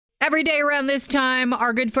Every day around this time,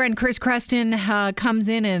 our good friend Chris Creston comes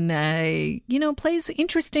in and, plays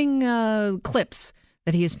interesting clips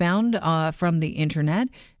that he has found from the internet.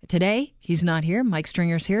 Today, he's not here. Mike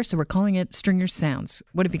Stringer's here, so we're calling it Stringer's Sounds.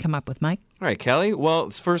 What have you come up with, Mike? All right, Kelly. Well,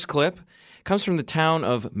 this first clip comes from the town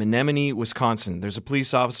of Menominee, Wisconsin. There's a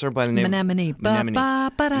police officer by the name... Menominee.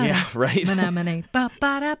 Yeah, right? Menominee.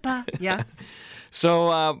 Yeah.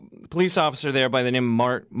 So, police officer there by the name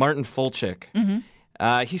of Martin Fulchik. Mm-hmm.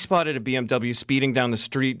 He spotted a BMW speeding down the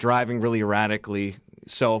street, driving really erratically.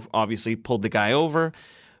 So, obviously, pulled the guy over.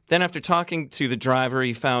 Then, after talking to the driver,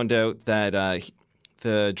 he found out that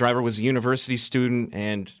the driver was a university student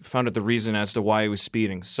and found out the reason as to why he was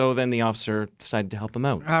speeding. So then the officer decided to help him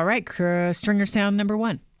out. All right, Stringer Sound number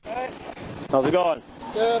 1. Hey. How's it going?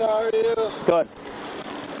 Good, how are you? Good.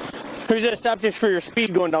 Who's just stopped you for your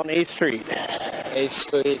speed going down 8th Street? 8th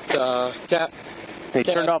Street, Cap. You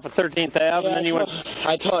turned off at 13th Ave and then you went...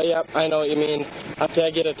 Yep, I know what you mean. After I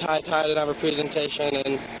get a tie and have a presentation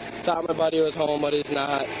and thought my buddy was home, but he's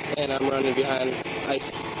not, and I'm running behind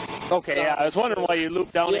ice. Okay, so, yeah, I was wondering why you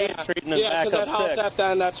looped down 8th Street and then back up 6th. Yeah, because that house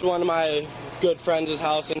up that's one of my good friends'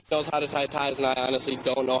 house, and he knows how to tie ties, and I honestly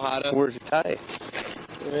don't know how to. Where's your tie?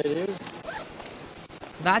 There it is.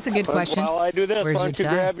 That's a good question. While I do this, why don't you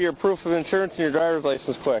grab your proof of insurance and your driver's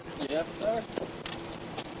license quick? Yes, sir.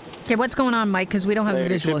 Okay, what's going on, Mike? Because we don't have a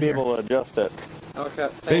visual here. You should be able to adjust it. Okay.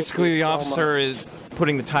 Basically, the officer is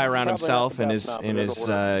putting the tie around himself and he's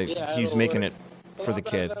making it for the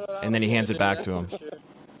kid, and then he hands it back to him.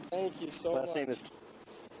 Thank you so much.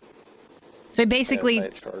 So basically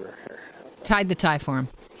tied the tie for him.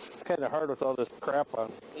 It's kind of hard with all this crap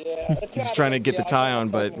on. Yeah, he's trying to get the tie on,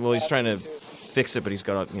 but he's trying to fix it, but he's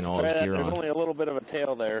got all his gear on. There's only a little bit of a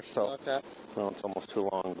tail there, so it's almost too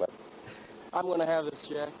long. But I'm gonna have this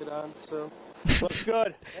jacket on, so looks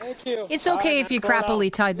good. Thank you. It's okay if you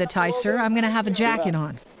crappily tied the tie, sir. I'm gonna have a jacket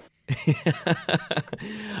on.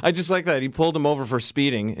 I just like that. He pulled him over for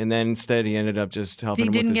speeding, and then instead he ended up just helping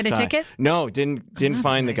him with his tie. He didn't get a ticket? No, didn't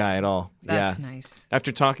find the guy at all. That's nice.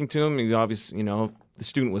 After talking to him, he obviously, the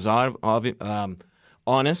student was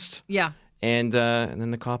honest. Yeah. And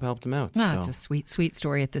then the cop helped him out. It's a sweet, sweet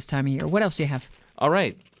story at this time of year. What else do you have? All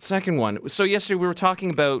right. Second one. So yesterday we were talking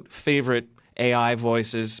about favorite AI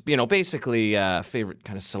voices, basically favorite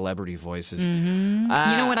kind of celebrity voices. Mm-hmm.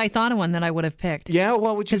 You know what? I thought of one that I would have picked. Yeah,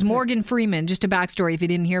 what would you Because Morgan Freeman, just a backstory if you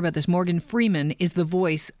didn't hear about this, Morgan Freeman is the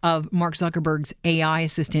voice of Mark Zuckerberg's AI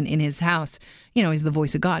assistant in his house. He's the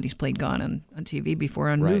voice of God. He's played God on TV before,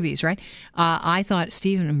 on movies, right? I thought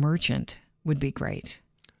Stephen Merchant would be great.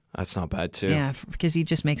 That's not bad, too. Yeah, because he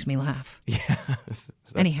just makes me laugh. Yeah.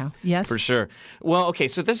 Anyhow, yes? For sure. Well, okay,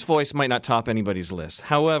 so this voice might not top anybody's list.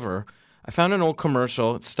 However, I found an old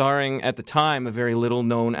commercial starring, at the time, a very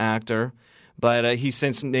little-known actor, but he's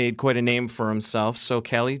since made quite a name for himself. So,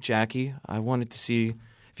 Kelly, Jackie, I wanted to see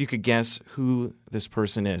if you could guess who this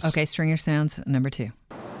person is. Okay, Stringer Sounds, number 2.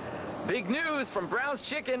 Big news from Brown's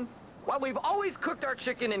Chicken. While we've always cooked our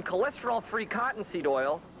chicken in cholesterol-free cottonseed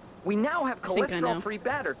oil, we now have cholesterol-free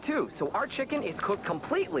batter, too. So our chicken is cooked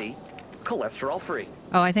completely cholesterol-free.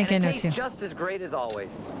 Oh, I think I know, it tastes too. just as great as always.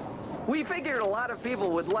 We figured a lot of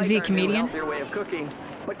people would like Is he a our comedian? new, healthier way of cooking,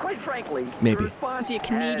 but quite frankly, Maybe. the response Is he a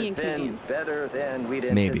Canadian has been comedian? better than we'd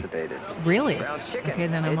Maybe. anticipated. Really? Brown's Chicken. Okay,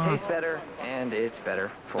 then I'm it off. tastes better, and it's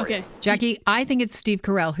better for you. Okay. Jackie, I think it's Steve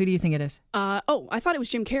Carell. Who do you think it is? I thought it was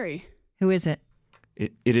Jim Carrey. Who is it?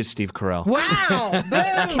 It is Steve Carell. Wow! Boom!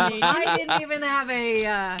 Canadian? I didn't even have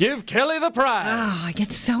a... Give Kelly the prize! Oh, I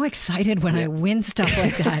get so excited when I win stuff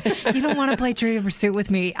like that. You don't want to play Trivial Pursuit with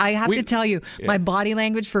me. I have to tell you, my body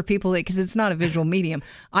language for people, because it's not a visual medium,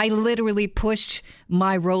 I literally pushed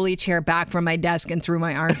my rolly chair back from my desk and threw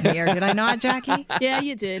my arms in the air. Did I not, Jackie? Yeah,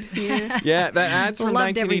 you did. Yeah. Yeah, that ad's from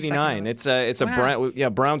Loved every second 1989. It's a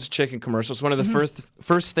Brown's Chicken commercial. It's one of the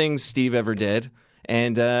first things Steve ever did.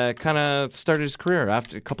 And kind of started his career.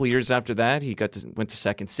 After a couple of years after that, he went to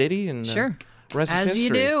Second City, and Sure. Rest is As history.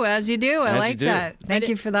 you do. I like that. Thank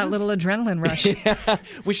you for that little adrenaline rush. Yeah.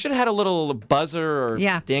 We should have had a little buzzer or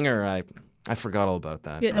Yeah. dinger. I forgot all about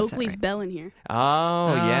that. Get That's Oakley's all right. bell in here.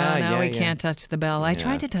 Oh, yeah, no, yeah. we can't touch the bell. I Yeah.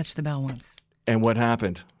 tried to touch the bell once. And what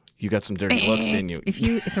happened? You got some dirty looks, didn't you?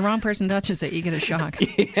 If the wrong person touches it, you get a shock.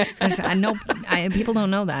 I know people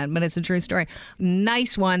don't know that, but it's a true story.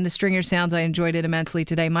 Nice one, the Stringer Sounds. I enjoyed it immensely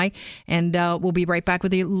today, Mike. And we'll be right back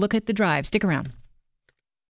with a look at the drive. Stick around.